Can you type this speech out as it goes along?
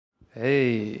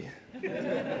Hey.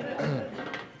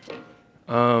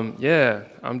 Yeah,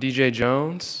 I'm DJ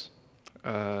Jones.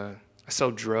 I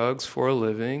sell drugs for a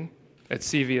living at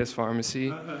CVS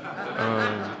Pharmacy.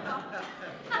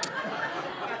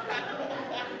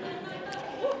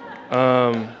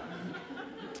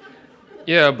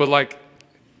 Yeah, but like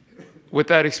with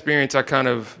that experience, I kind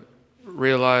of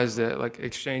realized that like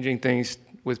exchanging things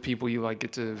with people, you like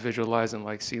get to visualize and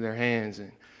like see their hands,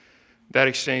 and that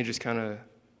exchange is kind of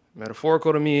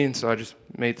metaphorical to me, and so I just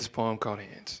made this poem called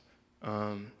Hands.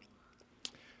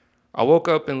 I woke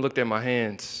up and looked at my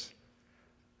hands,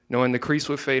 knowing the crease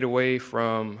would fade away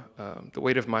from the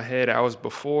weight of my head hours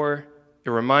before. It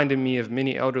reminded me of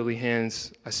many elderly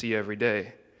hands I see every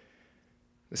day.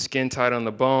 The skin tight on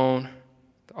the bone,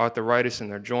 the arthritis in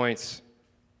their joints.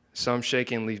 Some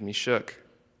shaking leave me shook.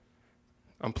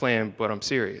 I'm playing, but I'm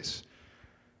serious.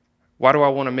 Why do I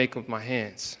want to make with my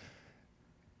hands?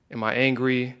 Am I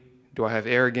angry? Do I have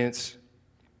arrogance?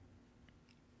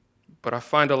 But I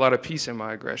find a lot of peace in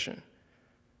my aggression.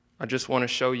 I just want to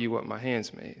show you what my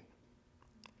hands made.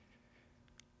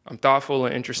 I'm thoughtful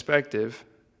and introspective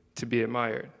to be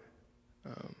admired.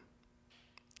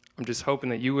 I'm just hoping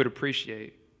that you would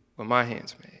appreciate what my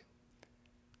hands made.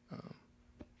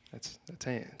 That's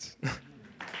hands,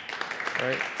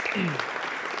 right?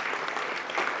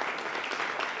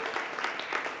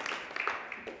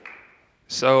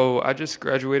 So I just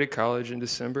graduated college in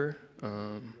December.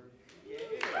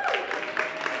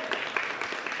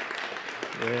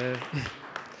 Yeah.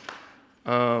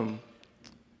 And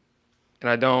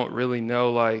I don't really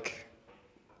know like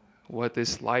what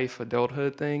this life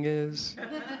adulthood thing is.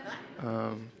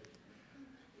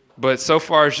 But so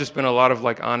far it's just been a lot of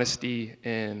like honesty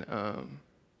and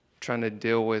trying to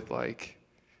deal with like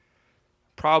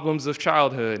problems of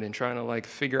childhood and trying to like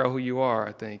figure out who you are,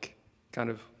 I think. Kind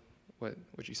of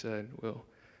what you said, Will.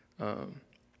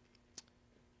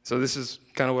 So this is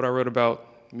kind of what I wrote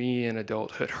about me and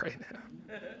adulthood right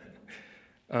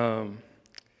now.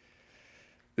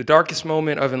 The darkest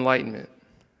moment of enlightenment,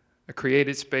 a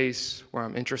created space where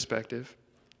I'm introspective,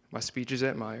 my speech is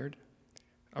admired.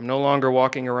 I'm no longer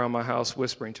walking around my house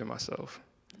whispering to myself.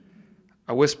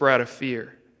 I whisper out of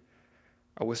fear.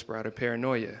 I whisper out of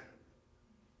paranoia.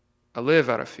 I live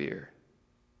out of fear,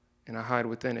 and I hide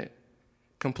within it,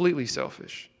 completely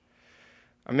selfish.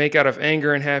 I make out of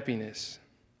anger and happiness,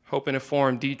 hoping to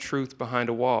form deep truth behind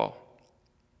a wall,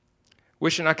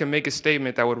 wishing I could make a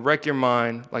statement that would wreck your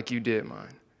mind like you did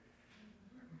mine,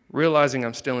 realizing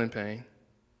I'm still in pain,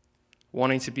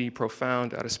 wanting to be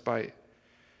profound out of spite,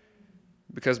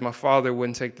 because my father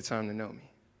wouldn't take the time to know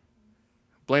me,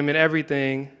 blaming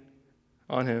everything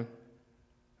on him,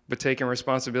 but taking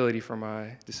responsibility for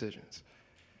my decisions.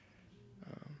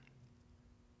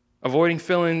 Avoiding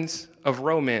feelings of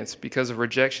romance because of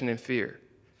rejection and fear.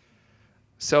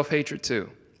 Self-hatred too.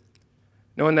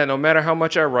 Knowing that no matter how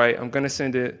much I write, I'm gonna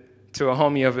send it to a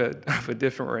homie of a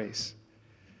different race.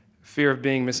 Fear of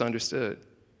being misunderstood.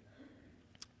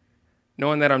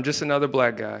 Knowing that I'm just another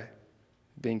black guy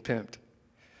being pimped.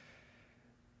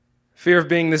 Fear of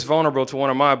being this vulnerable to one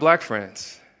of my black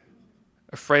friends.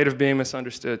 Afraid of being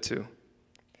misunderstood too.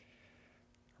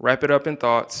 Wrap it up in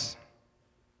thoughts,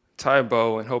 tie a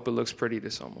bow and hope it looks pretty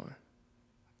to someone.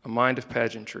 A mind of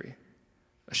pageantry.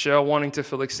 A shell wanting to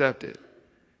feel accepted.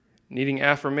 Needing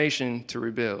affirmation to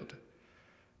rebuild.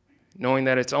 Knowing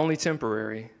that it's only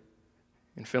temporary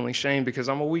and feeling shame because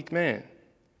I'm a weak man.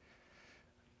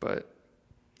 But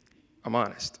I'm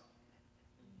honest.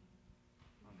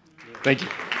 Thank you.